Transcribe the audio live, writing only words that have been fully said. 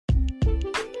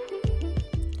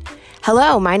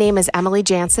Hello, my name is Emily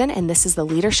Jansen, and this is the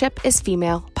Leadership is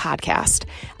Female podcast.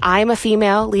 I'm a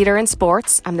female leader in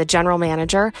sports. I'm the general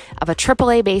manager of a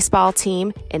AAA baseball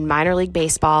team in minor league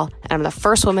baseball, and I'm the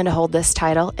first woman to hold this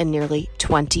title in nearly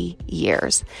 20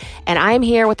 years. And I'm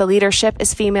here with the Leadership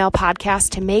is Female podcast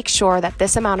to make sure that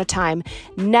this amount of time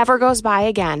never goes by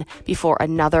again before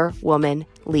another woman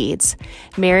leads.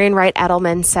 Marian Wright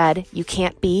Edelman said, "You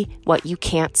can't be what you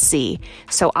can't see."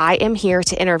 So I am here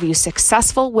to interview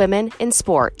successful women in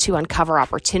sport to uncover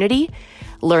opportunity,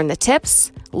 learn the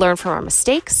tips, learn from our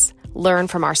mistakes, learn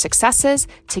from our successes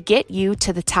to get you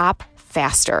to the top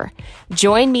faster.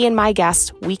 Join me and my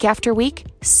guests week after week,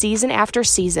 season after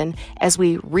season, as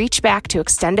we reach back to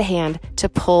extend a hand to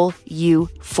pull you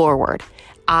forward.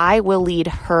 I will lead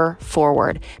her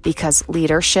forward because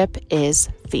leadership is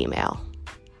female.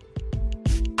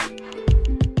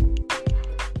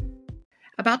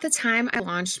 About the time I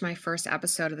launched my first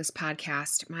episode of this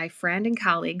podcast, my friend and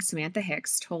colleague Samantha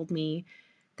Hicks told me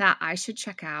that I should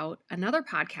check out another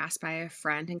podcast by a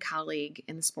friend and colleague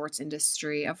in the sports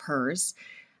industry of hers,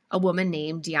 a woman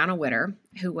named Deanna Witter,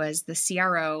 who was the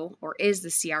CRO or is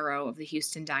the CRO of the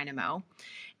Houston Dynamo,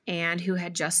 and who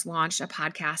had just launched a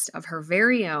podcast of her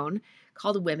very own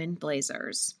called Women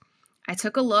Blazers. I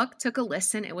took a look, took a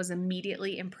listen, and was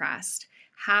immediately impressed.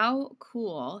 How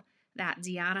cool that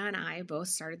Deanna and I both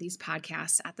started these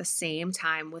podcasts at the same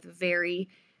time with very,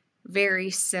 very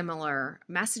similar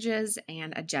messages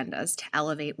and agendas to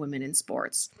elevate women in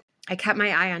sports. I kept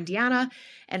my eye on Deanna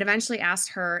and eventually asked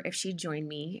her if she'd join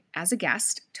me as a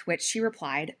guest, to which she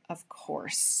replied, "Of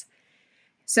course."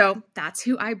 So that's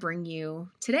who I bring you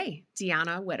today,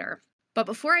 Deanna Witter. But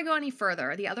before I go any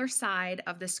further, the other side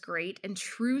of this great and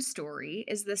true story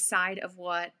is the side of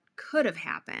what could have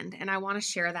happened, and I want to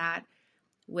share that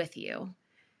with you.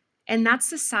 And that's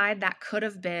the side that could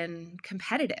have been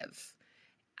competitive.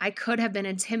 I could have been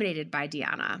intimidated by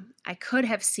Deanna. I could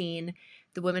have seen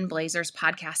the Women Blazers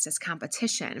podcast as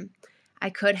competition.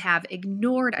 I could have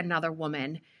ignored another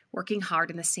woman working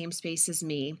hard in the same space as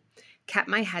me, kept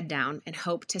my head down, and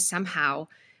hoped to somehow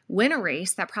win a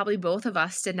race that probably both of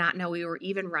us did not know we were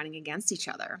even running against each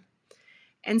other.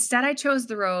 Instead, I chose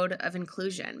the road of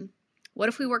inclusion. What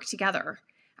if we work together?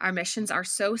 Our missions are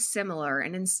so similar,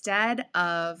 and instead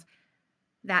of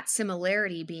that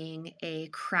similarity being a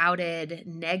crowded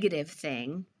negative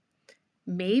thing,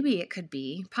 maybe it could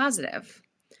be positive.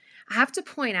 I have to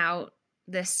point out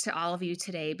this to all of you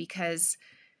today because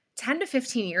 10 to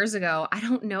 15 years ago, I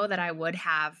don't know that I would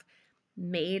have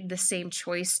made the same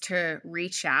choice to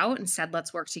reach out and said,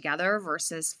 let's work together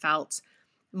versus felt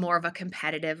more of a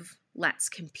competitive, let's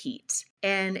compete.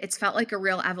 And it's felt like a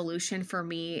real evolution for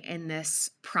me in this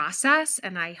process.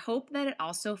 And I hope that it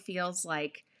also feels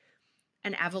like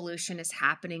an evolution is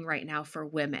happening right now for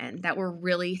women, that we're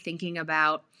really thinking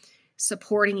about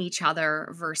supporting each other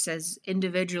versus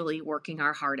individually working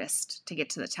our hardest to get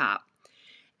to the top.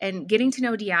 And getting to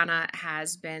know Deanna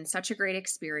has been such a great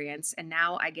experience. And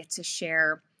now I get to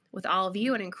share with all of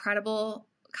you an incredible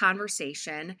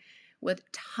conversation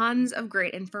with tons of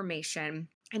great information.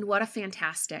 And what a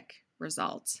fantastic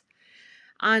result.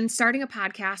 On starting a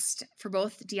podcast for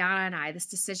both Deanna and I, this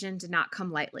decision did not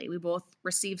come lightly. We both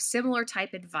received similar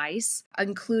type advice,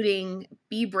 including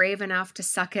be brave enough to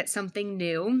suck at something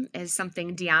new, is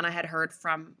something Deanna had heard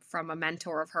from a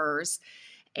mentor of hers.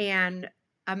 And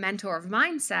a mentor of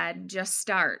mine said, just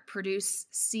start, produce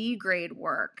C-grade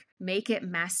work, make it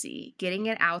messy. Getting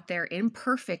it out there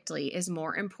imperfectly is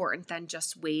more important than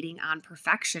just waiting on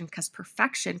perfection, because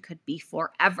perfection could be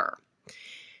forever.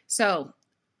 So I'll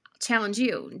challenge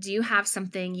you. Do you have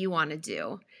something you want to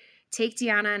do? Take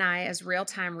Deanna and I as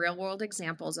real-time, real-world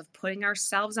examples of putting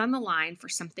ourselves on the line for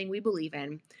something we believe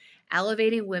in,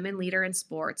 elevating women leader in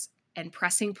sports, and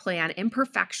pressing play on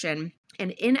imperfection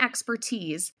and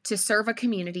inexpertise to serve a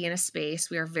community in a space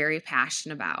we are very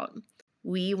passionate about.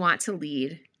 We want to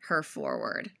lead her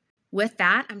forward. With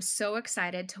that, I'm so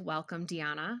excited to welcome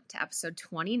Deanna to episode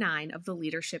 29 of the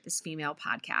Leadership is Female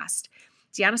podcast.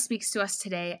 Deanna speaks to us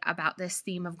today about this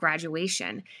theme of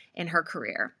graduation in her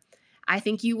career. I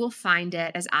think you will find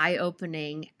it as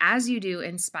eye-opening as you do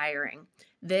inspiring.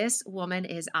 This woman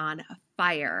is on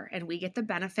fire, and we get the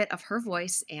benefit of her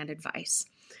voice and advice.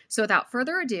 So without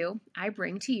further ado, I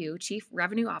bring to you Chief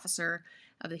Revenue Officer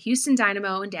of the Houston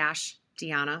Dynamo and Dash,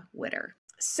 Deanna Witter.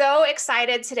 So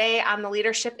excited today on the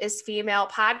Leadership is Female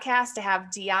podcast to have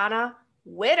Deanna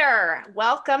Witter.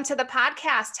 Welcome to the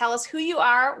podcast. Tell us who you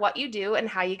are, what you do, and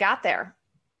how you got there.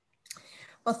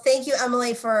 Well, thank you,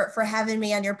 Emily, for having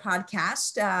me on your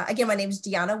podcast. Again, my name is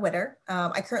Deanna Witter.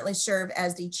 I currently serve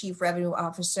as the Chief Revenue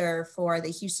Officer for the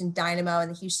Houston Dynamo and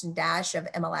the Houston Dash of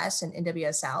MLS and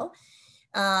NWSL.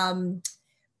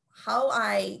 How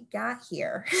I got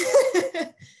here?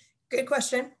 Good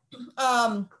question.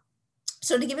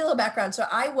 So to give you a little background, so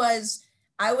I was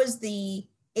the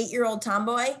 8-year-old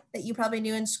tomboy that you probably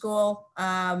knew in school.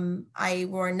 I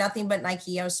wore nothing but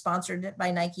Nike. I was sponsored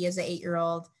by Nike as an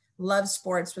 8-year-old. Loved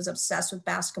sports, was obsessed with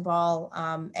basketball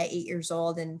at 8 years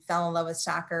old, and fell in love with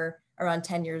soccer around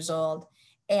 10 years old.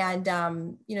 And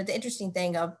the interesting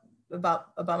thing about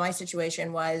my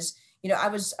situation was, I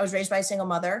was raised by a single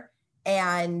mother,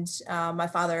 and my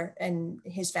father and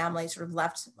his family sort of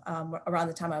left around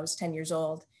the time I was 10 years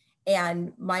old.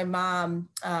 And my mom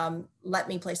let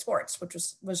me play sports, which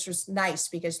was just nice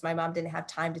because my mom didn't have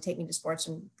time to take me to sports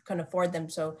and couldn't afford them.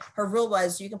 So her rule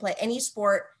was you can play any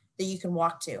sport that you can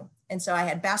walk to. And so I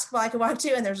had basketball I could walk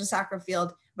to, and there was a soccer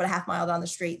field about a half mile down the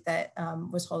street that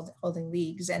was holding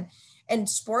leagues. And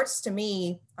sports to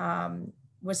me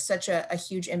was such a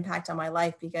huge impact on my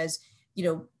life because,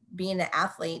 being an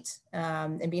athlete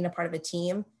and being a part of a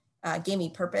team gave me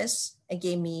purpose. It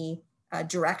gave me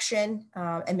direction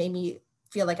and made me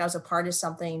feel like I was a part of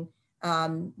something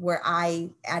where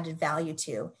I added value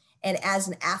to. And as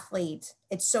an athlete,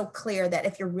 it's so clear that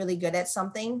if you're really good at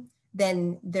something,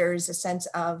 then there's a sense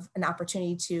of an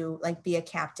opportunity to like be a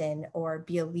captain or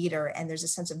be a leader. And there's a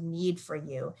sense of need for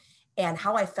you. And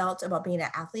how I felt about being an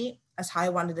athlete is how I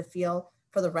wanted to feel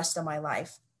for the rest of my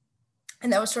life.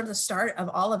 And that was sort of the start of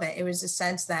all of it. It was a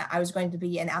sense that I was going to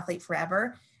be an athlete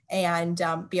forever and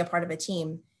be a part of a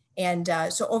team. And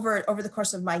so over the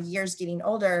course of my years getting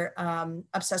older,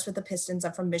 obsessed with the Pistons.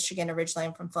 I'm from Michigan originally.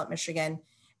 I'm from Flint, Michigan.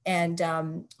 And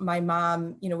my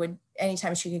mom, would,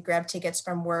 anytime she could grab tickets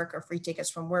from work or free tickets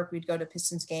from work, we'd go to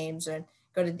Pistons games or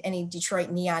go to any Detroit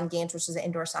Neon games, which is an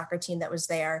indoor soccer team that was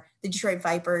there. The Detroit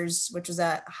Vipers, which was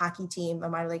a hockey team, a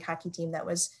minor league hockey team that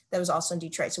was also in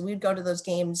Detroit. So we'd go to those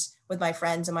games with my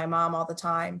friends and my mom all the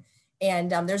time.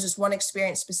 And there's this one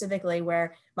experience specifically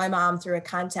where my mom, through a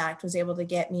contact, was able to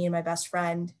get me and my best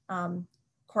friend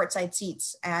courtside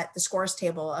seats at the scores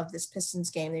table of this Pistons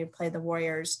game. They would play the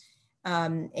Warriors.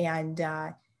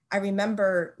 I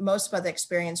remember most about the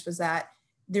experience was that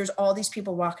there's all these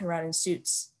people walking around in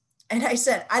suits. And I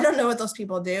said, I don't know what those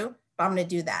people do, but I'm going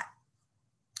to do that.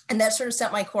 And that sort of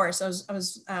set my course. I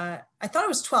thought I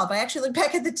was 12. I actually looked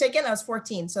back at the ticket and I was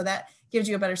 14. So that gives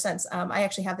you a better sense. I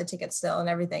actually have the ticket still and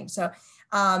everything. So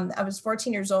I was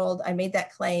 14 years old. I made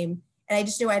that claim and I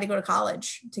just knew I had to go to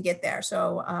college to get there.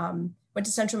 So went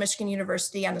to Central Michigan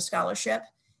University on a scholarship.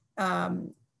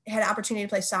 Had an opportunity to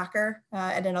play soccer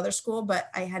at another school, but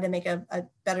I had to make a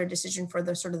better decision for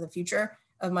the sort of the future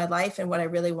of my life and what I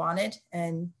really wanted.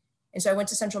 And so I went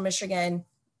to Central Michigan,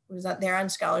 was out there on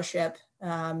scholarship,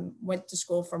 went to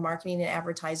school for marketing and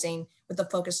advertising with a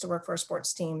focus to work for a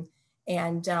sports team.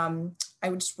 And I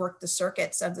would just work the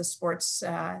circuits of the sports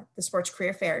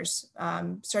career fairs.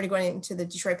 Started going into the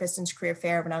Detroit Pistons career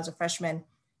fair when I was a freshman,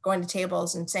 going to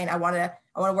tables and saying, I want to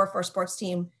work for a sports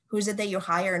team. Who is it that you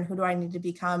hire and who do I need to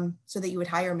become so that you would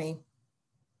hire me?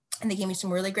 And they gave me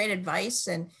some really great advice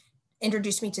and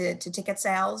introduced me to ticket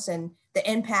sales and the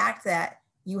impact that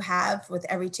you have with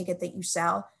every ticket that you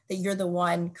sell, that you're the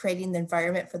one creating the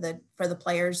environment for the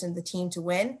players and the team to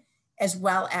win, as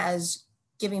well as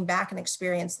giving back an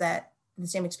experience the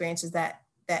same experiences that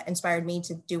inspired me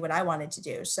to do what I wanted to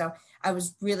do. So I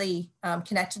was really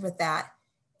connected with that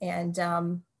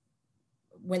and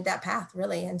went that path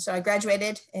really. And so I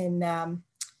graduated in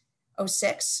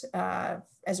 2006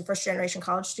 as a first generation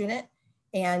college student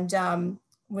and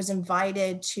was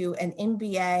invited to an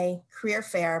NBA career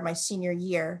fair my senior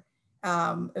year.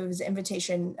 It was an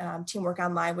invitation Teamwork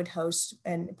Online would host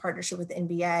in partnership with the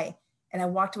NBA. And I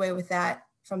walked away with that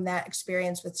from that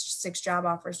experience with 6 job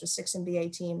offers with 6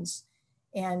 NBA teams.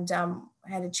 And I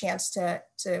had a chance to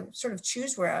sort of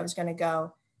choose where I was going to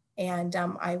go. And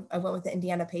I went with the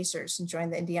Indiana Pacers and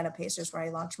joined the Indiana Pacers where I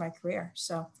launched my career.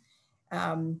 So you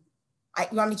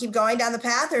want me to keep going down the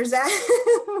path or is that?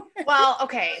 Well,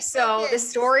 okay. So the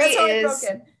story is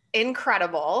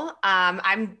incredible. I'm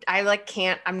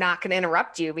not going to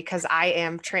interrupt you because I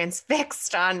am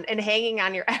transfixed on and hanging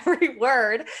on your every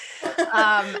word.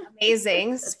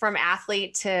 Amazing from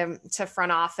athlete to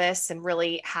front office and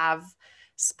really have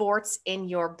sports in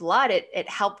your blood. It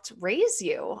helped raise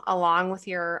you along with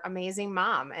your amazing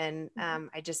mom. And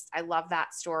I love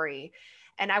that story.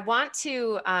 And I want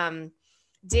to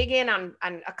dig in on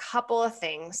a couple of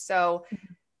things. So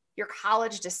your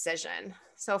college decision.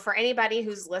 So for anybody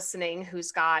who's listening,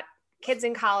 who's got kids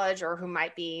in college or who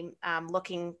might be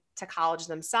looking to college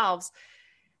themselves,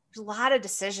 there's a lot of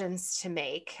decisions to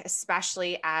make,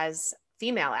 especially as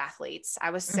female athletes.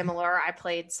 I was similar. I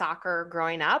played soccer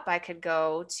growing up. I could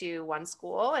go to one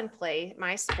school and play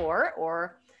my sport,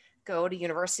 or go to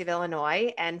University of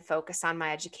Illinois and focus on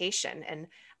my education. And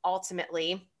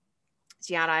ultimately,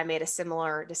 Gianna, I made a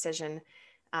similar decision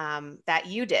that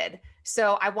you did.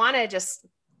 So I want to just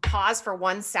pause for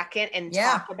 1 second and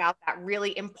talk about that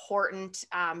really important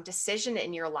decision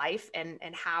in your life and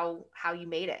how you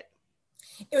made it.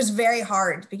 It was very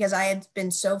hard because I had been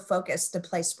so focused to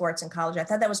play sports in college. I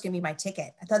thought that was going to be my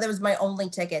ticket. I thought that was my only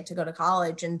ticket to go to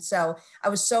college. And so I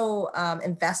was so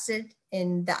invested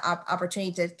in the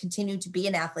opportunity to continue to be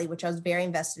an athlete, which I was very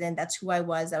invested in. That's who I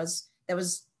was. I was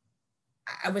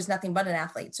nothing but an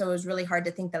athlete. So it was really hard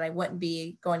to think that I wouldn't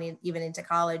be going even into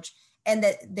college, and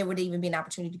that there would even be an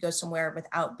opportunity to go somewhere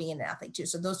without being an athlete too.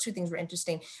 So those two things were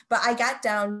interesting. But I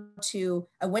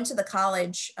went to the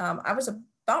college. I was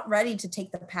about ready to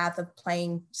take the path of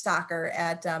playing soccer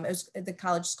at, the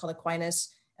college is called Aquinas.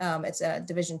 It's a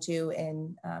Division II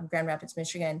in Grand Rapids,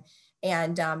 Michigan.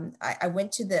 And I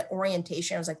went to the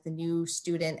orientation. It was like the new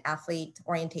student athlete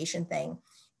orientation thing.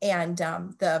 And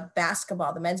the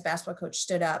men's basketball coach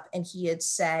stood up and he had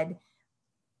said,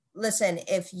 listen,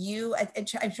 if you, I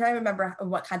try to remember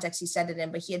what context he said it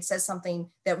in, but he had said something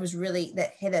that was really,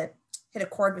 that hit a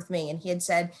chord with me. And he had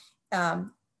said,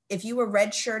 if you were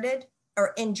redshirted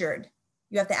or injured,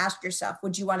 you have to ask yourself,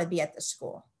 would you want to be at this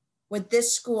school? Would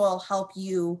this school help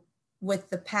you with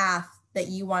the path that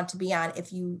you want to be on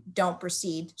if you don't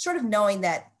proceed? Sort of knowing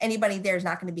that anybody there is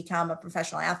not going to become a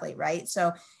professional athlete, right?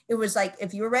 So it was like,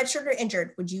 if you were redshirted or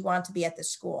injured, would you want to be at this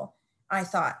school? I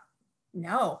thought,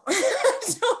 no.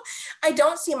 So I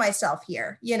don't see myself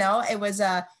here. It was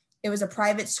a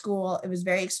private school. It was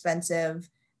very expensive.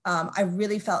 I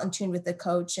really felt in tune with the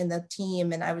coach and the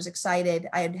team, and I was excited.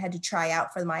 I had to try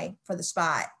out for the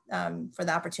spot, for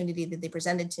the opportunity that they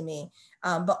presented to me.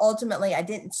 But ultimately, I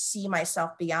didn't see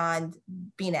myself beyond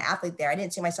being an athlete there. I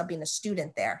didn't see myself being a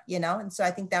student there, And so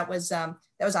I think that was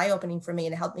eye-opening for me,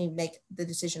 and it helped me make the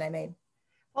decision I made.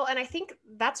 Well, and I think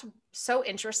that's so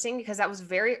interesting because that was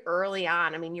very early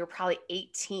on. I mean, you were probably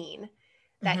 18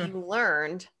 that you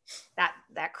learned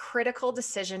that critical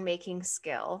decision-making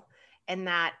skill, and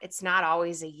that it's not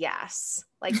always a yes.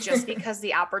 Like, just because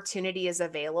the opportunity is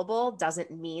available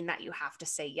doesn't mean that you have to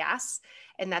say yes,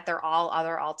 and that there are all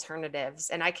other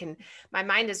alternatives. And my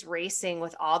mind is racing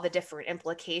with all the different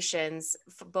implications,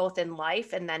 both in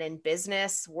life and then in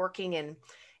business, working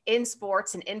in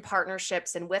sports and in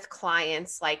partnerships and with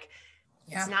clients. Like,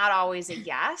 it's not always a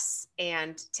yes.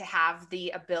 And to have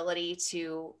the ability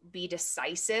to be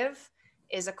decisive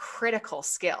is a critical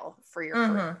skill for your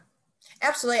career.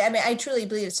 Absolutely. I mean, I truly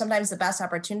believe sometimes the best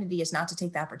opportunity is not to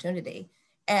take the opportunity.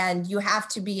 And you have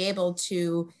to be able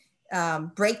to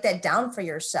break that down for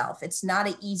yourself. It's not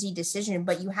an easy decision,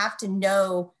 but you have to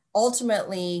know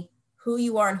ultimately who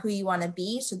you are and who you want to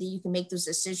be so that you can make those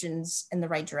decisions in the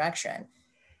right direction.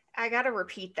 I got to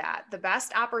repeat that. The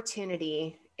best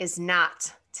opportunity is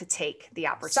not to take the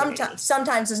opportunity.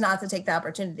 Sometimes is not to take the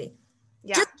opportunity.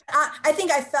 Yeah. I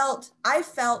think I felt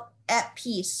at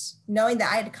peace knowing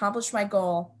that I had accomplished my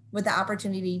goal with the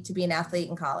opportunity to be an athlete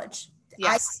in college.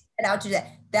 Yes. I set out to do that.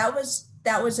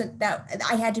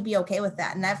 I had to be okay with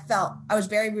that. And I was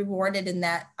very rewarded in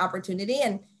that opportunity,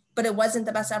 but it wasn't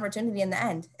the best opportunity in the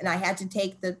end. And I had to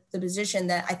take the position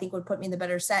that I think would put me in the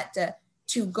better set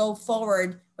to go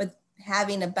forward with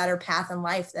having a better path in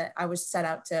life that I was set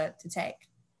out to take.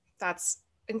 That's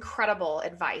incredible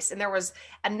advice. And there was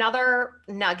another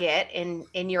nugget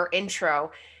in your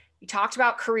intro. You talked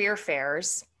about career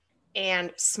fairs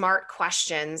and smart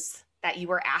questions that you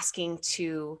were asking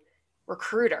to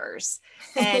recruiters.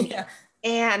 And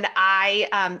and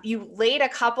you laid a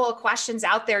couple of questions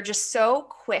out there just so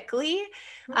quickly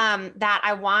that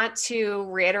I want to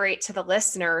reiterate to the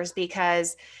listeners,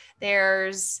 because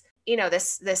there's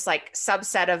this like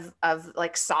subset of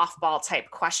like softball type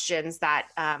questions that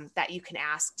you can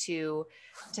ask to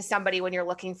somebody when you're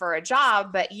looking for a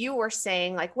job. But you were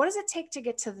saying, like, what does it take to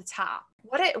get to the top?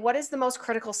 What is the most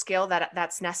critical skill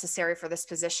that's necessary for this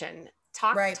position?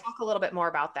 Talk a little bit more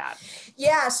about that.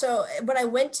 Yeah. So when I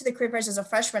went to the career fairs as a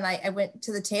freshman, I went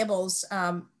to the tables,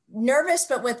 nervous,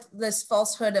 but with this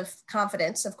falsehood of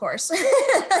confidence, of course.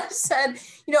 I said,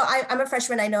 I'm a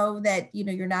freshman. I know that,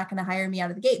 you're not going to hire me out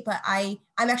of the gate, but I'm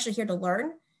actually here to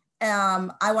learn.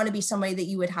 I want to be somebody that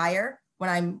you would hire when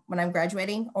I'm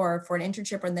graduating, or for an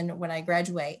internship, or then when I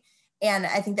graduate. And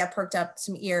I think that perked up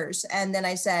some ears. And then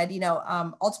I said,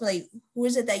 ultimately, who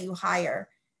is it that you hire?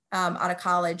 out of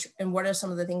college, and what are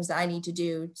some of the things that I need to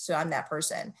do so I'm that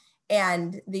person.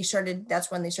 And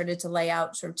that's when they started to lay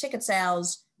out sort of ticket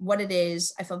sales, what it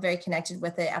is. I felt very connected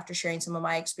with it after sharing some of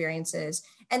my experiences.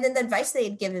 And then the advice they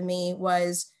had given me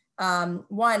was, so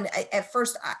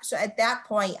at that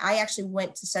point, I actually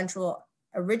went to Central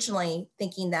originally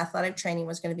thinking that athletic training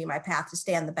was going to be my path to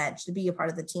stay on the bench, to be a part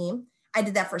of the team. I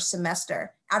did that for a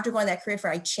semester. After going to that career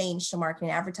fair, I changed to marketing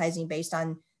and advertising based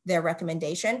on their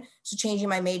recommendation. So changing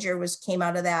my major came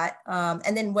out of that.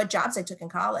 And then what jobs I took in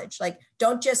college. Like,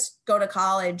 don't just go to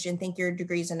college and think your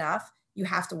degree is enough. You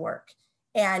have to work,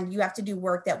 and you have to do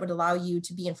work that would allow you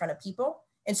to be in front of people.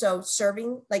 And so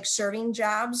serving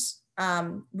jobs,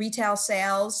 retail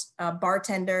sales,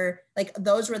 bartender, like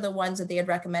those were the ones that they had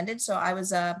recommended. So I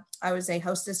was a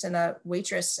hostess and a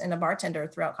waitress and a bartender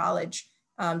throughout college,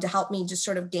 to help me just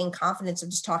sort of gain confidence of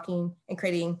just talking and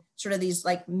creating sort of these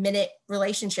like minute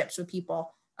relationships with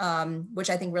people, which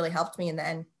I think really helped me in the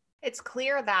end. It's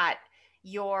clear that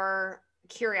your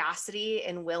curiosity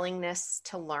and willingness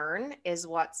to learn is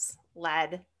what's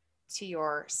led to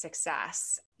your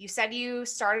success. You said you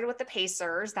started with the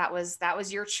Pacers. That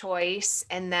was your choice.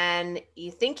 And then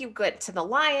you think you get to the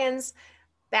Lions,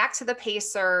 back to the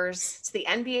Pacers, to the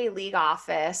NBA league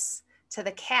office, to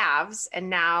the Cavs, and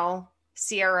now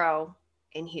CRO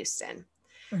in Houston.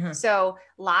 Mm-hmm. So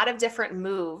a lot of different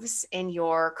moves in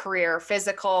your career,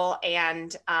 physical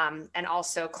and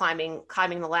also climbing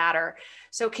the ladder.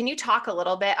 So can you talk a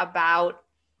little bit about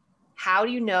how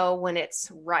do you know when it's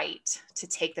right to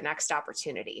take the next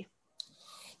opportunity?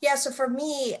 Yeah. So for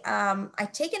me, I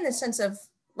take in the sense of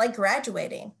like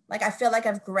graduating. Like I feel like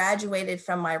I've graduated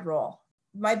from my role.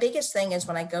 My biggest thing is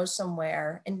when I go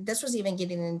somewhere, and this was even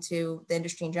getting into the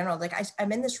industry in general, like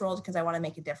I'm in this role because I want to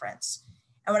make a difference.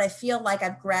 And when I feel like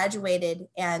I've graduated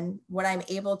and what I'm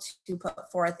able to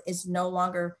put forth is no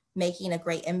longer making a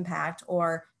great impact,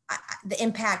 or the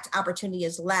impact opportunity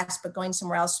is less, but going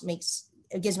somewhere else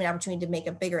gives me an opportunity to make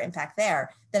a bigger impact there,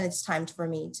 then it's time for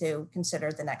me to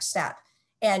consider the next step.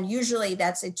 And usually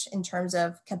that's in terms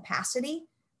of capacity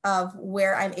of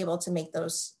where I'm able to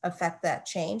affect that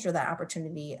change or that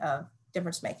opportunity of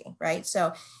difference making, right?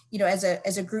 So, as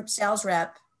a group sales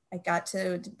rep, I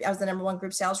was the number one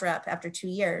group sales rep after 2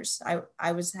 years. I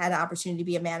had an opportunity to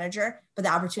be a manager, but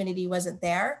the opportunity wasn't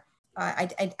there.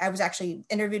 I was actually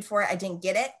interviewed for it. I didn't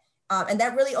get it. And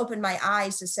that really opened my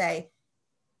eyes to say,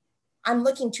 I'm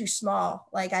looking too small.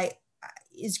 Like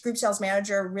is group sales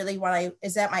manager really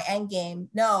is that my end game?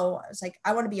 No, it's like,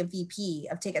 I want to be a VP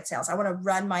of ticket sales. I want to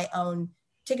run my own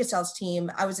ticket sales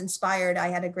team. I was inspired. I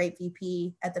had a great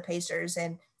VP at the Pacers,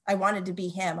 and I wanted to be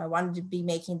him. I wanted to be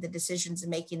making the decisions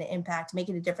and making an impact,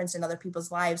 making a difference in other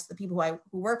people's lives, the people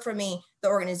who work for me, the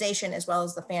organization, as well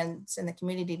as the fans and the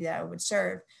community that I would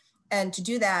serve. And to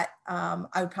do that,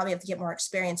 I would probably have to get more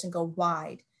experience and go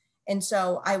wide. And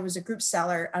so I was a group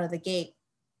seller out of the gate.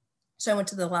 So I went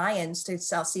to the Lions to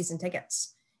sell season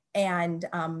tickets. And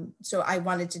so I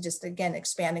wanted to just, again,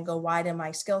 expand and go wide in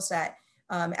my skill set.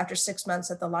 After 6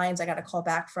 months at the Lions, I got a call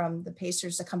back from the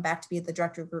Pacers to come back to be the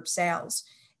director of group sales.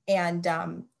 And I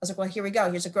was like, well, here we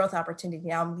go. Here's a growth opportunity.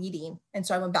 Now I'm leading. And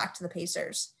so I went back to the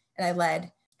Pacers and I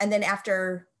led. And then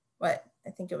after I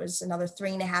think it was another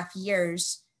 3.5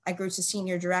 years, I grew to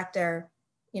senior director,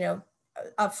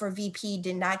 up for VP,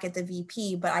 did not get the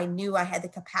VP, but I knew I had the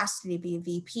capacity to be a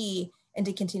VP and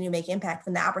to continue to make impact.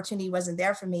 When the opportunity wasn't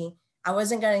there for me, I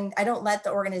don't let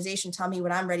the organization tell me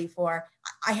what I'm ready for.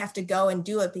 I have to go and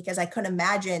do it, because I couldn't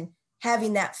imagine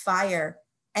having that fire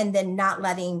and then not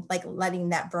letting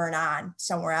that burn on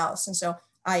somewhere else. And so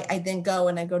I then go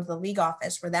to the league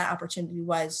office, where that opportunity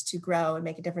was to grow and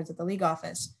make a difference at the league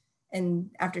office. And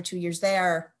after 2 years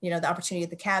there, the opportunity at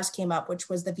the Cavs came up, which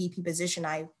was the VP position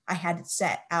I had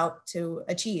set out to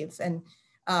achieve. And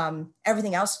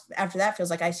everything else after that feels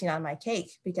like icing on my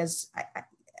cake, because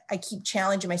I keep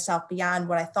challenging myself beyond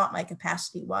what I thought my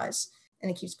capacity was, and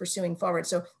it keeps pursuing forward.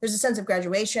 So there's a sense of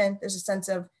graduation, there's a sense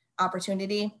of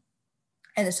opportunity,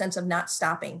 and a sense of not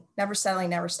stopping, never settling,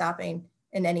 never stopping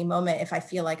in any moment if I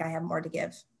feel like I have more to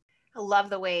give. I love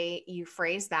the way you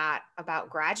phrase that about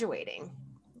graduating.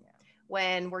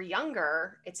 When we're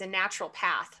younger, it's a natural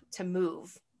path to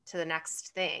move to the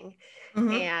next thing.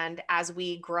 Mm-hmm. And as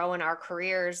we grow in our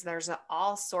careers, there's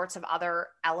all sorts of other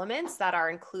elements that are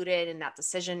included in that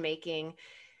decision-making,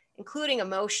 including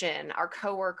emotion, our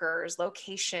coworkers,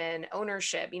 location,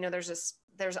 ownership.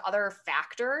 There's other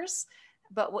factors,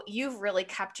 but what you've really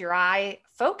kept your eye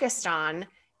focused on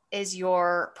is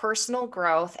your personal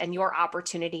growth and your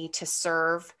opportunity to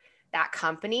serve that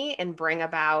company and bring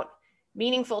about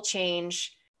meaningful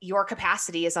change. Your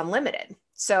capacity is unlimited.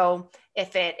 So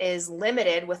if it is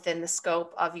limited within the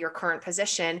scope of your current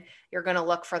position, you're going to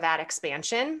look for that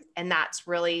expansion. And that's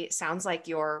really sounds like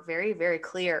your very, very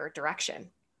clear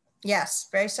direction. Yes,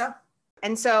 very so.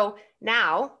 And so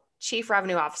now, Chief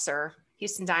Revenue Officer,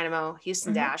 Houston Dynamo,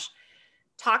 Houston Dash,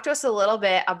 talk to us a little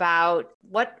bit about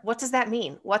what does that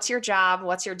mean? What's your job?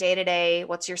 What's your day-to-day?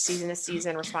 What's your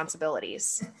season-to-season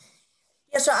responsibilities?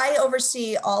 Yeah, so I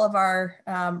oversee all of our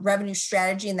revenue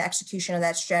strategy and the execution of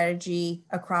that strategy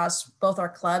across both our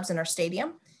clubs and our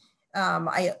stadium.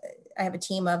 I have a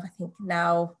team of, I think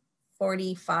now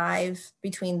 45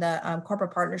 between the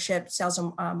corporate partnership, sales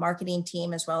and marketing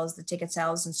team, as well as the ticket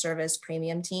sales and service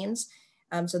premium teams.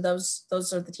 So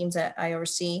those are the teams that I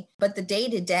oversee. But the day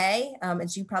to day,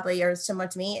 as you probably are similar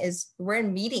to me, is we're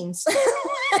in meetings.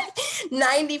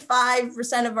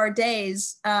 95% of our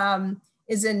days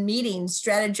is in meetings,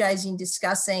 strategizing,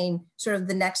 discussing sort of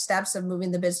the next steps of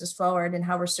moving the business forward and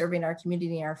how we're serving our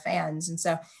community and our fans. And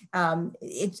so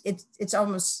it's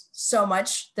almost so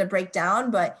much to break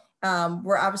down, but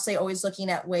we're obviously always looking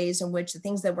at ways in which the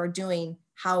things that we're doing,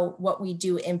 what we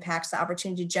do impacts the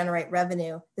opportunity to generate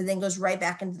revenue that then goes right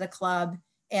back into the club.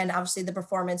 And obviously the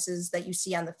performances that you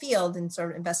see on the field and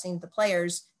sort of investing in the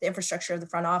players, the infrastructure of the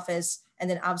front office, and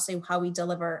then obviously how we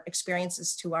deliver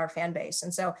experiences to our fan base.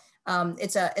 And so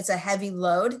it's a heavy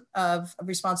load of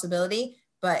responsibility,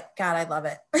 but God, I love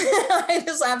it. I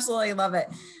just absolutely love it.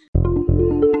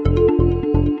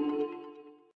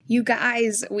 You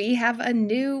guys, we have a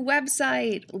new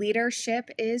website,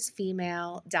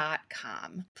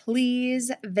 leadershipisfemale.com.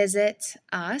 Please visit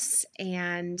us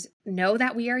and know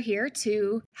that we are here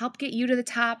to help get you to the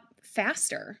top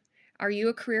faster. Are you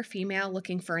a career female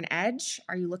looking for an edge?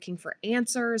 Are you looking for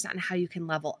answers on how you can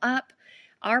level up?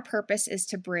 Our purpose is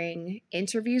to bring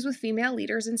interviews with female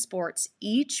leaders in sports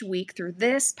each week through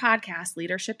this podcast,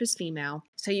 Leadership is Female,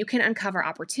 so you can uncover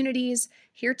opportunities,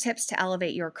 hear tips to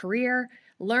elevate your career,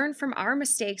 learn from our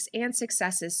mistakes and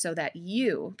successes so that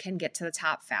you can get to the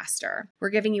top faster. We're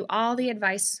giving you all the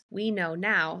advice we know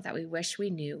now that we wish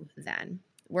we knew then.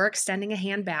 We're extending a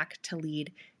hand back to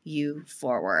lead you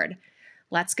forward.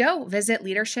 Let's go. Visit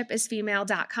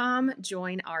leadershipisfemale.com,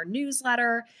 join our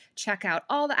newsletter, check out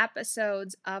all the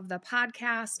episodes of the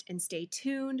podcast, and stay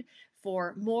tuned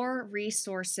for more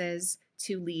resources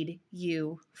to lead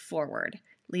you forward.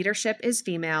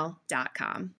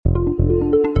 Leadershipisfemale.com.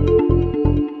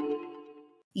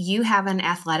 You have an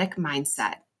athletic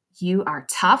mindset. You are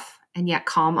tough and yet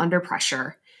calm under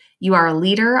pressure. You are a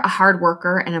leader, a hard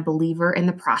worker, and a believer in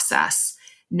the process.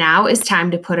 Now is time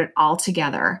to put it all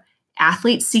together.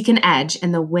 Athletes seek an edge,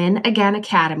 and the Win Again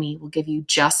Academy will give you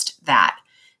just that.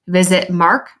 Visit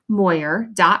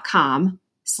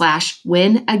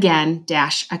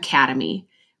markmoyer.com/winagain-academy.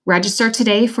 Register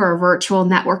today for a virtual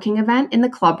networking event in the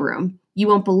club room. You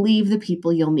won't believe the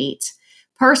people you'll meet.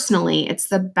 Personally, it's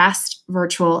the best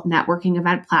virtual networking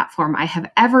event platform I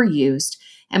have ever used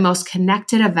and most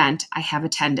connected event I have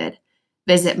attended.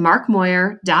 Visit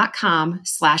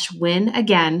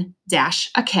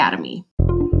markmoyer.com/winagain-academy.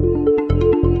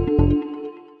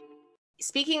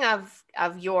 Speaking of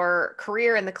your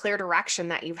career and the clear direction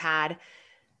that you've had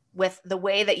with the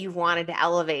way that you've wanted to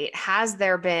elevate, has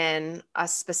there been a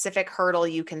specific hurdle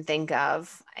you can think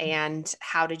of, and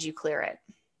how did you clear it?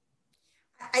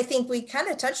 I think we kind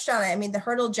of touched on it. I mean, the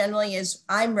hurdle generally is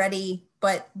I'm ready,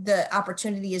 but the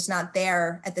opportunity is not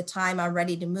there at the time I'm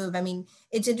ready to move. I mean,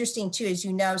 it's interesting too, as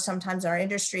you know, sometimes in our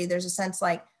industry, there's a sense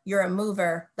like you're a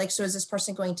mover. Like, so is this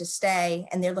person going to stay?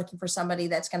 And they're looking for somebody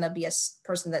that's going to be a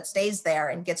person that stays there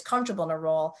and gets comfortable in a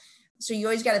role. So you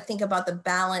always got to think about the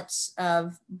balance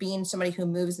of being somebody who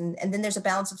moves. And then there's a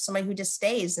balance of somebody who just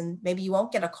stays, and maybe you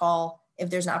won't get a call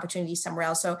if there's an opportunity somewhere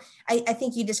else. So I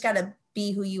think you just got to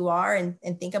be who you are and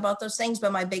think about those things.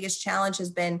 But my biggest challenge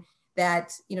has been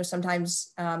that,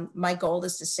 sometimes my goal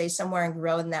is to stay somewhere and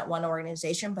grow in that one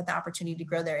organization, but the opportunity to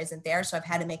grow there isn't there. So I've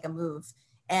had to make a move.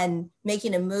 And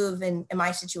making a move in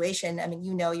my situation, I mean,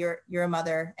 you're a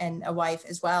mother and a wife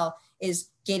as well, is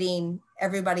getting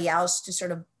everybody else to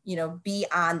sort of, be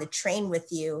on the train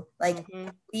with you, like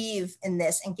believe in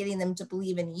this, and getting them to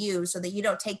believe in you so that you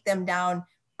don't take them down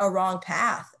a wrong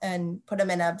path and put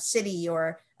them in a city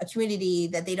or a community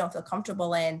that they don't feel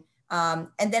comfortable in. And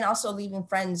then also leaving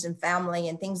friends and family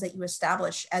and things that you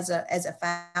establish as a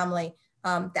family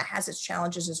that has its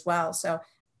challenges as well. So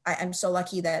I'm so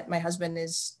lucky that my husband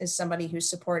is somebody has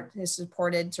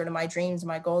supported sort of my dreams and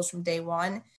my goals from day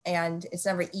one. And it's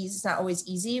never easy. It's not always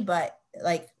easy, but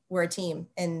like, we're a team,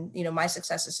 and my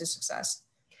success is his success.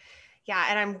 Yeah.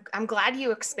 And I'm glad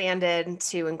you expanded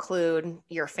to include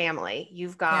your family.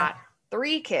 You've got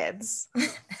 3 kids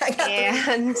I got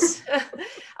and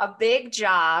a big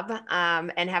job,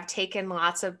 and have taken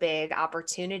lots of big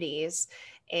opportunities.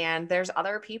 And there's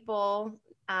other people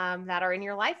that are in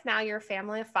your life now. You're a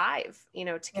family of 5, to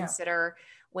Yeah. consider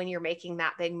when you're making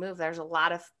that big move. There's a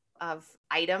lot of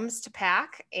items to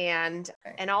pack, and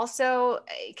also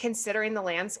considering the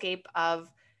landscape of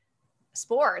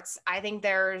sports. I think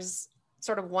there's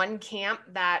sort of one camp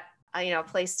that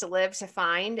place to live to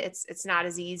find. It's not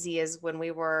as easy as when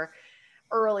we were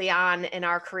early on in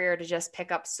our career to just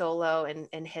pick up solo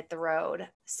and hit the road.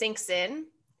 Sinks in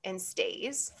and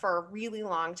stays for a really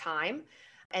long time.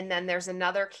 And then there's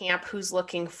another camp who's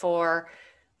looking for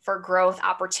growth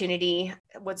opportunity,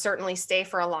 would certainly stay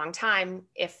for a long time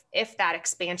if that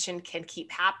expansion can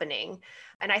keep happening.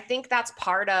 And I think that's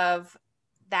part of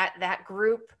that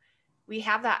group. We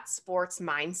have that sports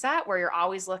mindset where you're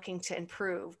always looking to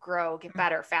improve, grow, get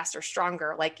better, faster,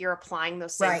 stronger. Like you're applying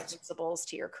those same principles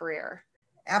to your career.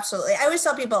 Absolutely. I always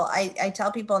tell people, I tell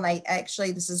people, and I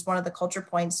actually, this is one of the culture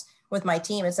points with my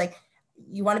team. It's like,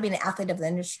 you want to be an athlete of the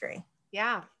industry.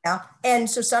 Yeah. Yeah. And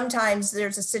so sometimes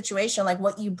there's a situation like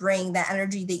what you bring, that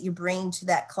energy that you bring to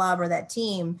that club or that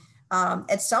team.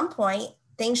 At some point,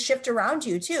 things shift around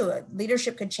you too.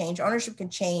 Leadership could change, ownership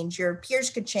could change, your peers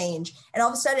could change. And all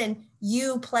of a sudden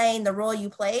you playing the role you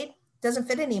played doesn't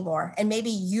fit anymore. And maybe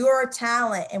your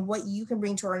talent and what you can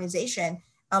bring to an organization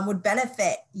would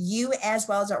benefit you as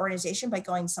well as the organization by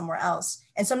going somewhere else.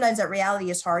 And sometimes that reality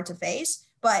is hard to face,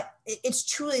 but it's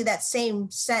truly that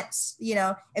same sense.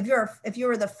 If you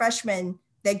were the freshman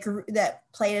that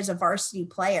played as a varsity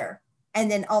player, and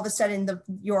then all of a sudden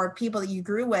your people that you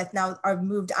grew with now are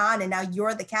moved on, and now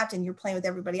you're the captain, you're playing with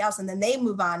everybody else, and then they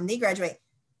move on and they graduate.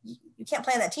 You can't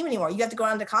play on that team anymore. You have to go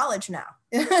on to college now.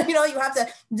 You have to,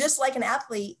 just like an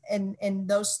athlete in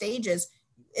those stages,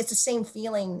 it's the same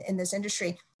feeling in this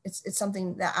industry. It's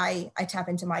something that I tap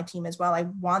into my team as well. I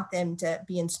want them to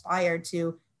be inspired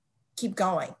to keep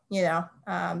going,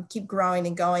 keep growing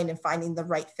and going and finding the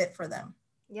right fit for them.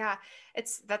 Yeah,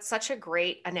 that's such a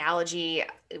great analogy.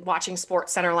 Watching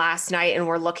SportsCenter last night, and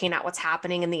we're looking at what's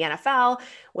happening in the NFL,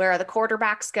 where are the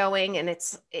quarterbacks going? And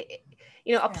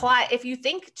apply, if you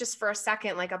think just for a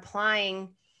second, like applying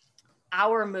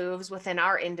our moves within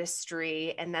our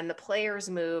industry and then the players'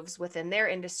 moves within their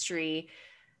industry,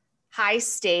 high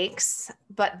stakes,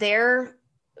 but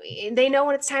they know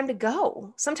when it's time to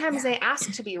go. Sometimes they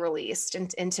ask to be released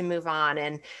and to move on.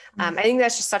 And I think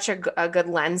that's just such a good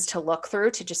lens to look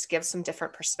through, to just give some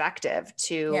different perspective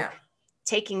to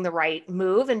taking the right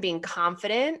move and being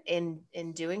confident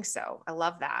in doing so. I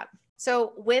love that.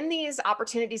 So when these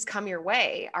opportunities come your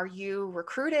way, are you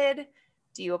recruited?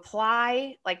 Do you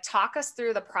apply? Like, talk us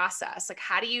through the process. Like,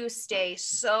 how do you stay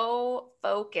so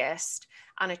focused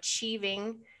on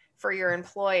achieving for your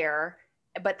employer,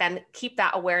 but then keep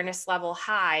that awareness level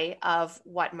high of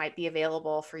what might be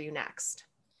available for you next?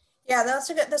 Yeah, that's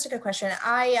a good question.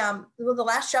 The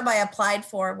last job I applied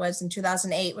for was in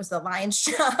 2008, was the Lions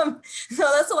job. So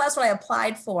that's the last one I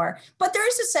applied for. But there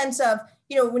is a sense of,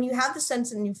 when you have the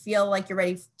sense and you feel like you're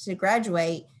ready to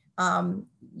graduate,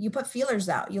 you put feelers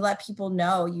out, you let people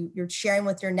know, you're sharing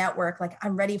with your network, like,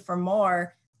 I'm ready for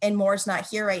more, and more is not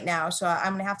here right now. So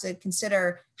I'm going to have to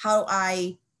consider how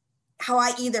I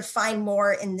either find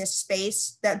more in this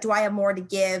space. That, do I have more to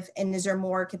give? And is there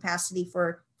more capacity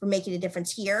for making a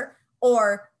difference here?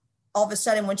 Or all of a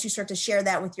sudden, once you start to share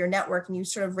that with your network and you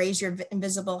sort of raise your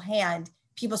invisible hand,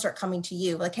 people start coming to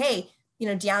you like, hey,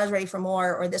 Deanna's ready for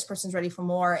more, or this person's ready for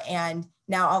more. And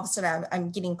now all of a sudden I'm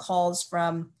getting calls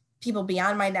from people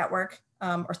beyond my network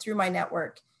or through my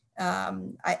network.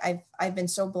 I've been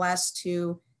so blessed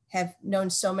to have known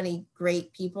so many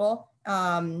great people.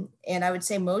 And I would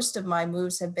say most of my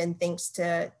moves have been thanks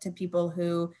to people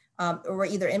who were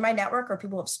either in my network or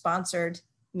people who have sponsored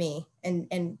me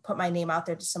and put my name out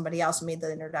there to somebody else and made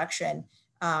the introduction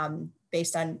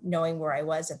based on knowing where I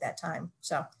was at that time.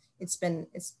 So it's been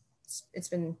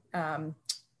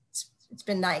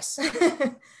nice.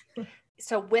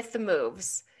 So with the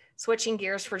moves, switching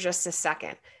gears for just a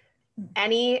second,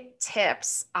 any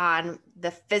tips on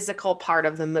the physical part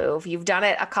of the move? You've done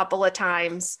it a couple of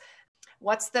times.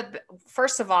 What's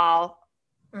first of all,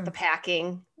 the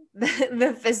packing,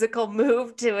 the physical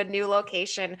move to a new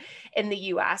location in the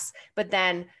US, but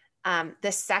then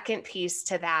the second piece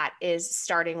to that is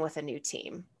starting with a new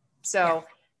team. So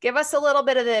give us a little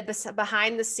bit of the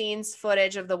behind the scenes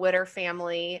footage of the Witter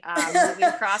family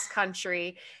moving cross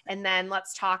country. And then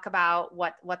let's talk about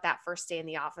what that first day in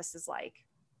the office is like.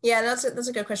 Yeah, that's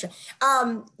a good question.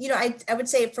 I would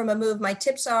say from a move, my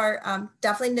tips are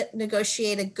definitely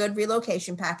negotiate a good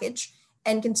relocation package.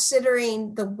 And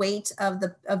considering the weight of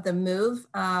the move,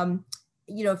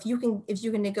 if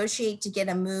you can negotiate to get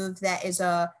a move that is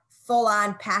a full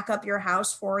on pack up your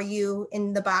house for you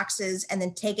in the boxes and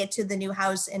then take it to the new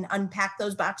house and unpack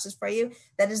those boxes for you,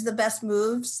 that is the best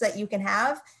moves that you can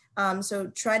have. So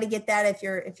try to get that if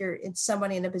it's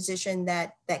somebody in a position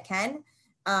that can.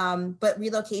 But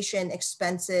relocation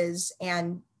expenses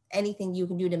and anything you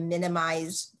can do to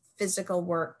minimize physical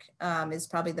work is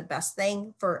probably the best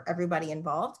thing for everybody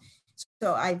involved.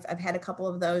 So I've had a couple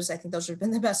of those. I think those have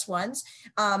been the best ones.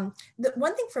 The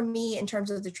one thing for me in terms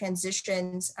of the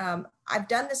transitions, I've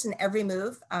done this in every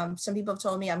move. Some people have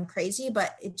told me I'm crazy,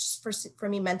 but it's for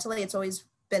me mentally, it's always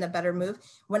been a better move.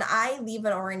 When I leave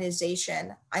an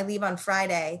organization, I leave on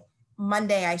Friday.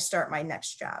 Monday, I start my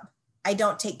next job. I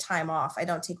don't take time off. I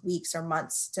don't take weeks or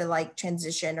months to like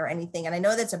transition or anything. And I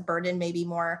know that's a burden, maybe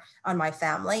more on my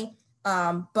family.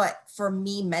 But for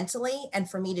me mentally, and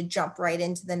for me to jump right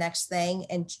into the next thing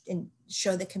and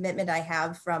show the commitment I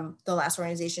have from the last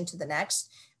organization to the next,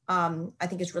 I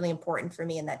think it's really important for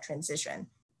me in that transition.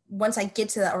 Once I get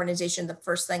to the organization, the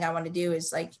first thing I want to do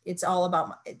is like, it's all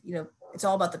about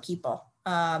the people.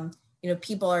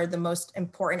 People are the most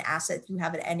important asset you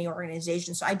have at any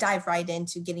organization. So I dive right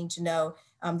into getting to know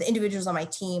the individuals on my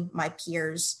team, my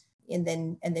peers, and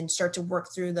then start to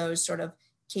work through those sort of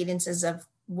cadences of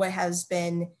what has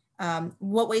been,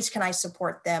 what ways can I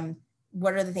support them?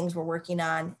 What are the things we're working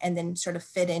on? And then sort of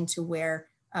fit into where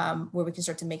we can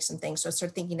start to make some things. So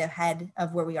start thinking ahead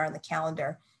of where we are in the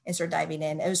calendar and start diving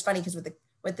in. It was funny because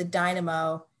with the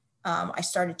Dynamo, I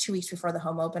started 2 weeks before the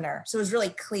home opener. So it was really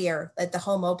clear that the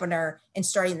home opener and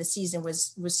starting the season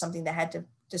was something that had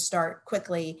to start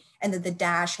quickly, and that the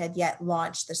Dash had yet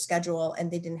launched the schedule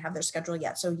and they didn't have their schedule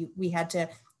yet. So we had to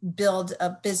build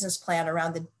a business plan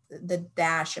around the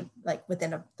Dash like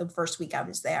within the first week I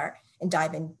was there and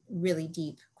dive in really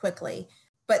deep quickly.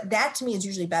 But that to me is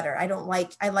usually better. I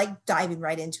like diving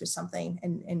right into something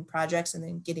and projects and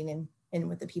then getting in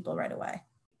with the people right away.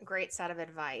 Great set of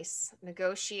advice.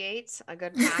 Negotiate a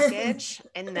good package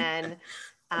and then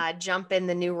jump in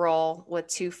the new role with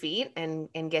 2 feet and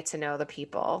get to know the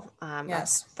people.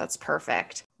 Yes. That's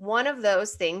perfect. One of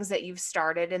those things that you've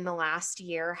started in the last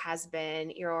year has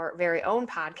been your very own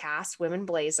podcast, Women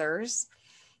Blazers.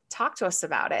 Talk to us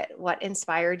about it. What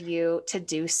inspired you to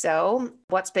do so?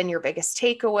 What's been your biggest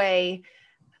takeaway?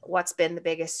 What's been the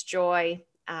biggest joy?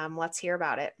 Let's hear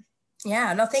about it.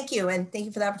 Yeah, no, thank you. And thank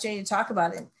you for the opportunity to talk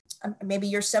about it. Maybe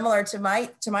you're similar to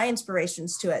my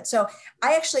inspirations to it. So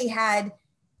I actually had,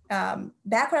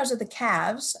 back when I was at the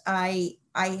Cavs, I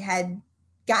had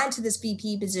gotten to this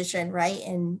VP position, right?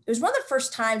 And it was one of the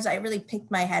first times I really picked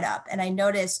my head up and I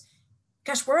noticed,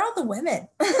 gosh, where are all the women?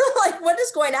 Like, what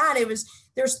is going on?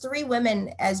 There's 3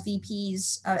 women as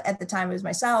VPs at the time. It was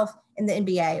myself in the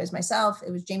NBA. It was myself. It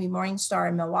was Jamie Morningstar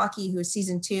in Milwaukee, who was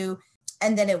season 2.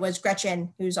 And then it was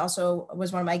Gretchen, who's also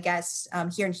was one of my guests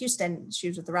here in Houston. She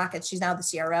was with the Rockets. She's now the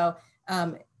CRO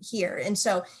here. And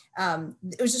so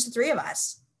it was just the 3 of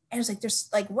us. And it was like, there's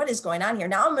like, what is going on here?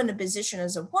 Now I'm in a position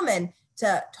as a woman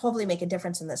to hopefully make a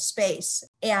difference in this space.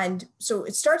 And so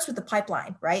it starts with the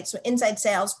pipeline, right? So inside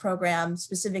sales program,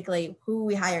 specifically, who are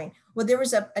we hiring? Well, there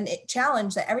was a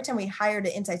challenge that every time we hired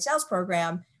an inside sales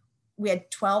program, we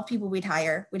had 12 people we'd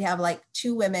hire. We'd have like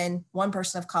 2 women, 1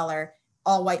 person of color,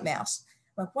 all white males.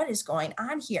 Like, what is going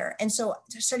on here? And so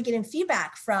I started getting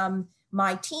feedback from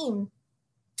my team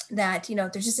that, there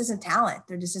just isn't talent.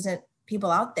 There just isn't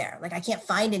people out there. Like, I can't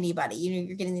find anybody,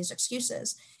 you're getting these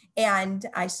excuses. And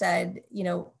I said,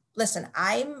 listen,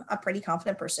 I'm a pretty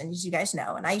confident person, as you guys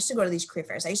know. And I used to go to these career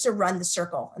fairs. I used to run the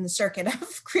circuit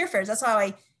of career fairs. That's how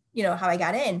I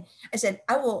got in. I said,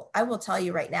 I will tell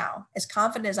you right now, as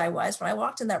confident as I was, when I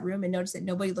walked in that room and noticed that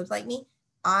nobody looked like me,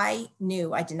 I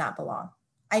knew I did not belong.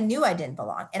 I knew I didn't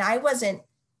belong, and I wasn't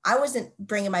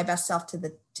bringing my best self to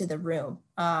the room.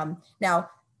 Now,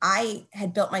 I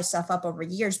had built myself up over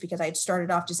years because I had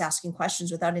started off just asking questions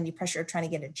without any pressure of trying to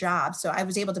get a job. So I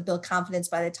was able to build confidence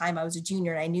by the time I was a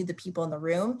junior, and I knew the people in the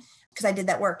room because I did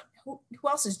that work. Who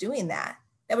else is doing that?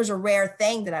 That was a rare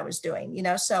thing that I was doing,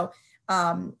 So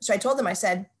I told them, I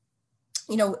said,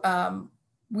 we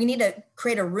need to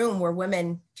create a room where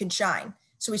women can shine.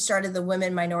 So we started the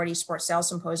Women Minority Sports Sales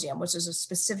Symposium, which is a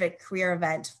specific career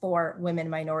event for women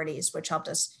minorities, which helped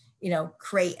us,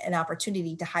 create an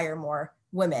opportunity to hire more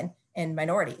women and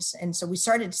minorities. And so we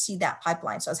started to see that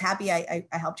pipeline. So I was happy I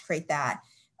helped create that.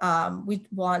 We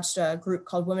launched a group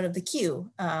called Women of the Q,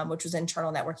 which was an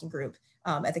internal networking group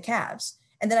at the Cavs.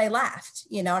 And then I left,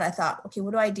 and I thought, okay,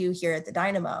 what do I do here at the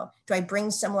Dynamo? Do I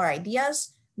bring similar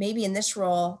ideas? maybe in this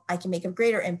role, I can make a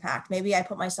greater impact. Maybe I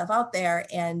put myself out there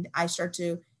and I start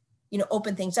to,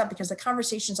 open things up, because the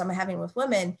conversations I'm having with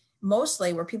women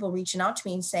mostly were people reaching out to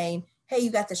me and saying, hey, you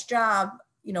got this job,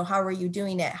 how are you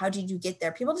doing it? How did you get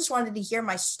there? People just wanted to hear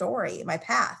my story, my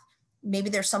path. Maybe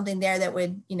there's something there that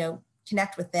would,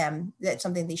 connect with them, that's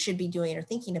something they should be doing or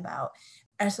thinking about.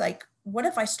 And it's like, what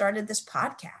if I started this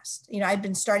podcast? I've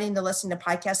been starting to listen to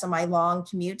podcasts on my long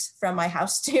commute from my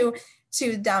house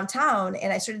to downtown.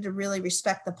 And I started to really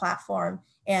respect the platform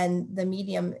and the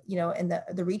medium, and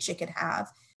the reach it could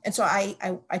have. And so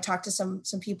I talked to some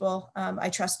people I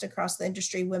trust across the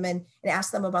industry, women, and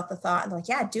asked them about the thought, and they're like,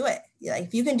 yeah, do it. Like,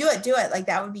 if you can do it, do it. Like,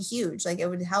 that would be huge. Like, it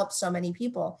would help so many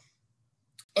people.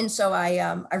 And so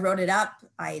I wrote it up.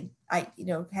 I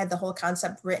had the whole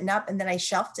concept written up, and then I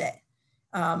shelved it.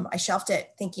 I shelved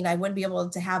it thinking I wouldn't be able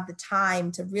to have the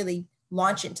time to really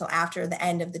launch it until after the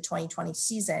end of the 2020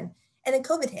 season. And then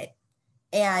COVID hit,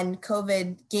 and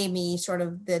COVID gave me sort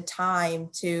of the time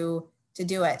to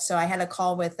do it. So I had a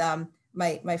call with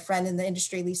my friend in the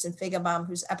industry, Lisa Figabaum,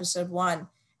 who's episode 1. And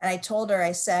I told her,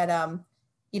 I said,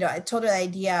 I told her the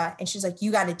idea, and she's like,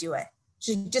 you got to do it.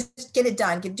 She just get it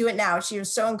done, do it now. She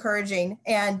was so encouraging.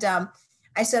 And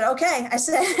I said, okay. I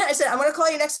said, I'm going to call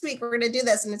you next week. We're going to do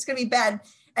this, and it's going to be bad.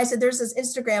 I said, there's this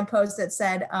Instagram post that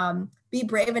said, be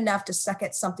brave enough to suck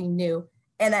at something new.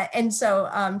 And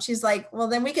so she's like, well,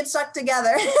 then we can suck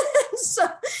together. So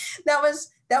that was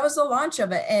the launch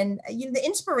of it. And the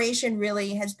inspiration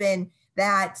really has been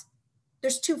that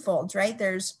there's twofold, right?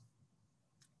 There's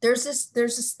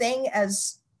this thing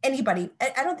as anybody.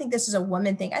 I don't think this is a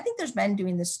woman thing. I think there's men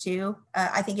doing this too.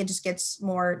 I think it just gets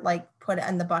more like put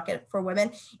in the bucket for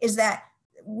women, is that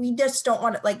we just don't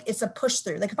want to, like, it's a push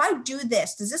through. Like, if I do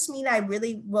this, does this mean I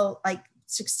really will like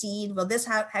succeed? Will this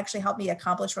actually help me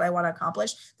accomplish what I want to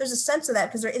accomplish? There's a sense of that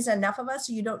because there isn't enough of us,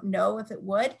 so you don't know if it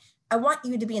would. I want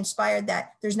you to be inspired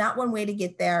that there's not one way to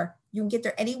get there. You can get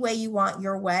there any way you want,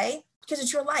 your way, because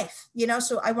it's your life,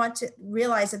 So I want to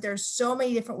realize that there's so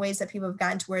many different ways that people have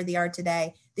gotten to where they are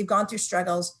today. They've gone through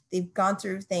struggles. They've gone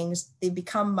through things. They've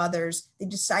become mothers. They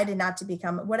decided not to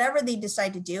become, whatever they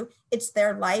decide to do, it's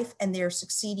their life, and they're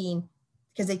succeeding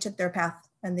because they took their path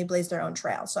and they blazed their own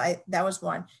trail. So that was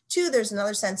one. Two, there's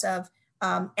another sense of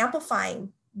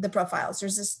amplifying the profiles.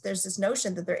 There's this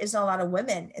notion that there isn't a lot of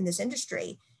women in this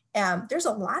industry. There's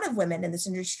a lot of women in this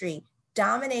industry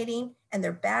dominating, and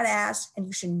they're badass, and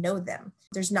you should know them.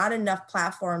 There's not enough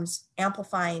platforms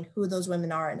amplifying who those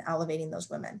women are and elevating those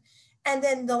women. And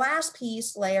then the last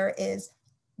layer is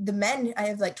the men. I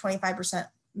have like 25%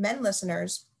 men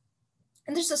listeners.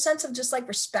 And there's a sense of just like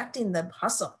respecting the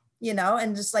hustle,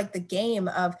 and just like the game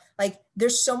of like,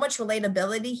 there's so much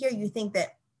relatability here. You think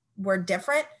that we're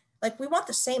different. Like, we want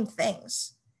the same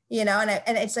things, and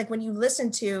it's like when you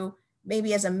listen to,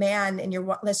 maybe as a man and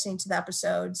you're listening to the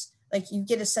episodes, like, you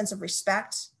get a sense of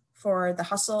respect for the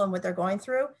hustle and what they're going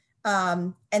through.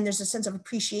 And there's a sense of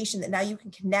appreciation that now you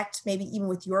can connect maybe even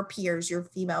with your peers, your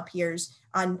female peers,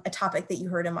 on a topic that you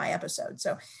heard in my episode.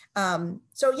 So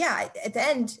yeah, at the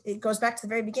end, it goes back to the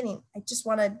very beginning. I just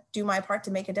want to do my part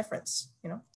to make a difference,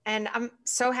 And I'm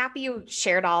so happy you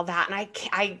shared all that. And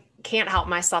I can't help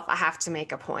myself. I have to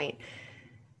make a point.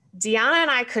 Deanna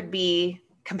and I could be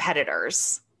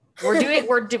competitors.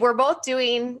 We're both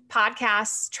doing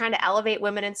podcasts trying to elevate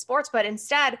women in sports, but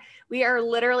instead we are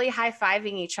literally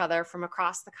high-fiving each other from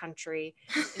across the country,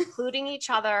 including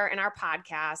each other in our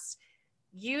podcast,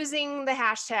 using the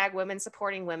hashtag women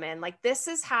supporting women. Like, this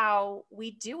is how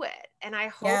we do it. And I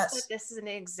hope that this is an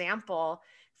example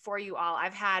for you all.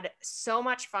 I've had so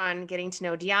much fun getting to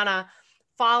know Deanna,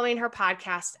 following her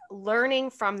podcast, learning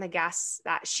from the guests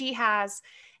that she has.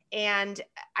 And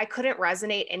I couldn't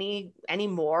resonate any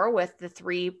more with the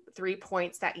three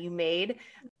points that you made.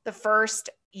 The first,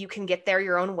 you can get there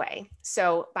your own way.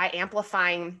 So by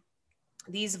amplifying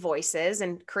these voices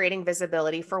and creating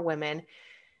visibility for women,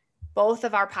 both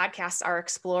of our podcasts are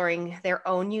exploring their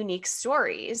own unique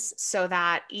stories so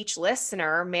that each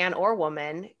listener, man or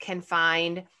woman, can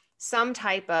find some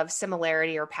type of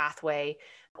similarity or pathway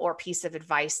or piece of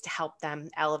advice to help them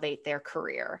elevate their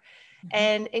career.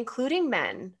 And including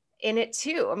men in it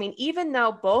too. I mean, even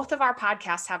though both of our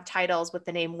podcasts have titles with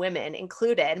the name women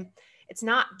included, it's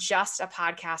not just a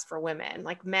podcast for women.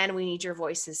 Like, men, we need your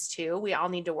voices too. We all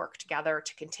need to work together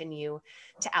to continue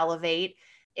to elevate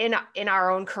in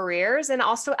our own careers and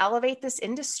also elevate this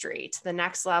industry to the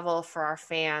next level for our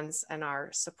fans and our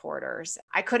supporters.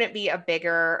 I couldn't be a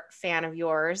bigger fan of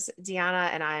yours, Deanna,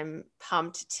 and I'm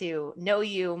pumped to know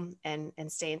you and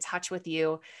stay in touch with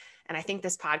you. And I think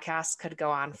this podcast could go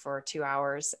on for 2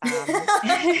 hours. Well,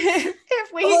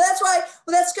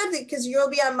 that's good because you'll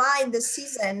be on mine this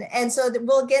season. And so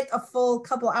we'll get a full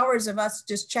couple hours of us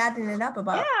just chatting it up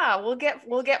about. Yeah,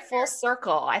 we'll get full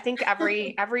circle. I think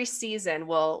every season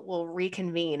we'll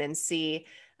reconvene and see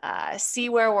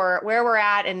where we're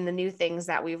at and the new things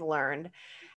that we've learned.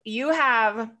 You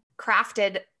have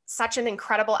crafted such an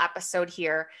incredible episode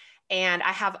here. And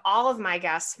I have all of my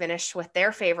guests finish with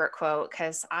their favorite quote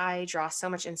because I draw so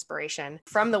much inspiration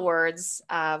from the words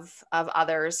of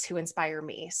others who inspire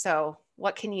me. So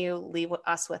what can you leave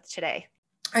us with today?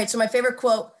 All right. So my favorite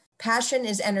quote, passion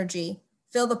is energy.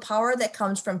 Feel the power that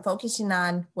comes from focusing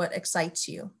on what excites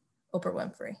you. Oprah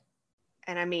Winfrey.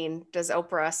 And I mean, does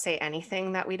Oprah say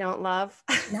anything that we don't love?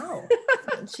 No,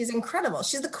 she's incredible.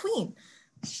 She's the queen.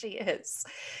 She is.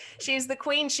 She's the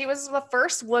queen. She was the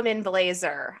first woman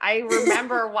blazer. I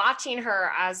remember watching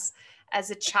her as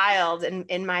a child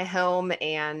in my home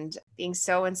and being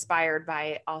so inspired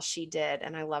by all she did.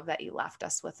 And I love that you left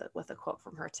us with a quote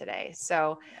from her today.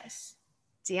 So yes.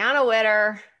 Deanna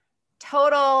Witter,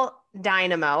 total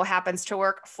dynamo, happens to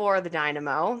work for the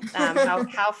Dynamo.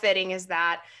 How fitting is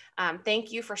that?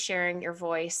 Thank you for sharing your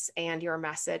voice and your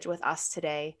message with us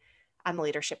today on the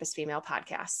Leadership is Female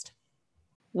podcast.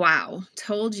 Wow.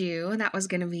 Told you that was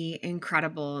going to be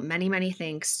incredible. Many, many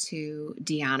thanks to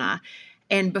Deanna.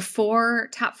 And before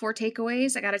top 4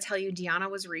 takeaways, I got to tell you,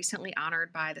 Deanna was recently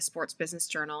honored by the Sports Business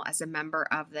Journal as a member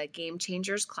of the Game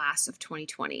Changers class of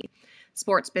 2020.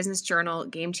 Sports Business Journal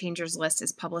Game Changers list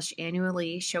is published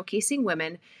annually, showcasing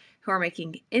women who are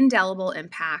making indelible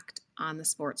impact on the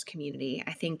sports community.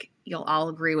 I think you'll all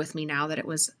agree with me now that it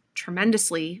was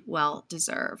tremendously well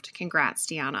deserved. Congrats,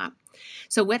 Deanna.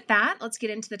 So with that, let's get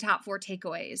into the top 4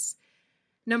 takeaways.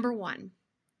 Number 1,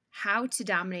 how to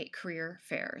dominate career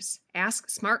fairs. Ask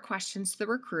smart questions to the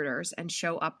recruiters and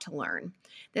show up to learn.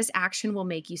 This action will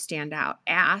make you stand out.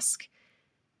 Ask,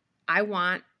 I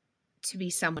want to be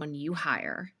someone you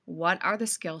hire. What are the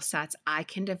skill sets I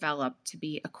can develop to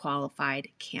be a qualified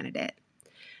candidate?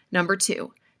 Number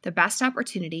 2, the best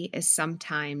opportunity is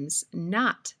sometimes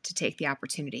not to take the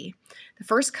opportunity.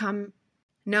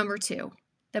 Number 2,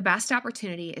 the best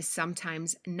opportunity is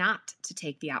sometimes not to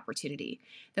take the opportunity.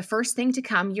 The first thing to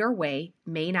come your way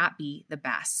may not be the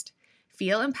best.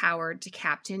 Feel empowered to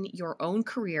captain your own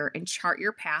career and chart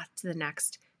your path to the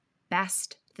next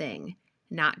best thing,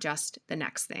 not just the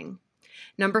next thing.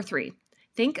 Number 3,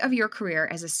 think of your career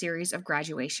as a series of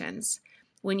graduations.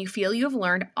 When you feel you have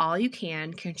learned all you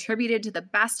can, contributed to the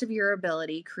best of your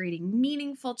ability, creating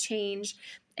meaningful change,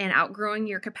 and outgrowing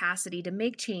your capacity to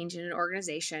make change in an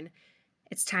organization,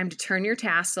 it's time to turn your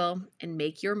tassel and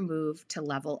make your move to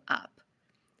level up.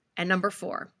 And number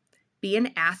 4, be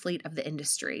an athlete of the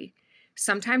industry.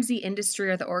 Sometimes the industry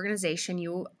or the organization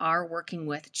you are working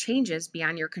with changes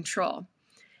beyond your control.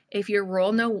 If your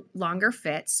role no longer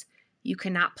fits, you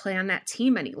cannot play on that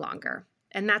team any longer,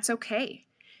 and that's okay.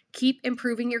 Keep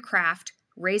improving your craft,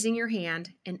 raising your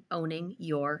hand, and owning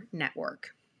your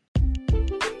network.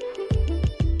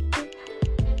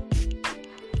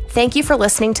 Thank you for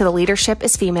listening to the Leadership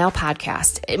is Female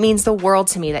podcast. It means the world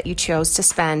to me that you chose to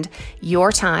spend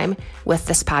your time with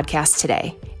this podcast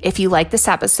today. If you like this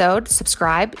episode,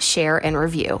 subscribe, share, and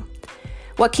review.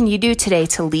 What can you do today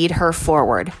to lead her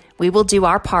forward? We will do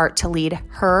our part to lead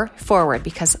her forward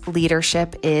because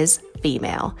leadership is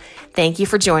female. Thank you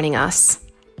for joining us.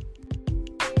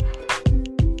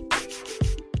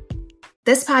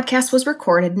 This podcast was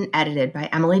recorded and edited by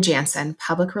Emily Jansen,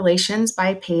 public relations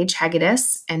by Paige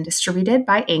Hegedus, and distributed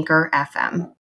by Anchor FM.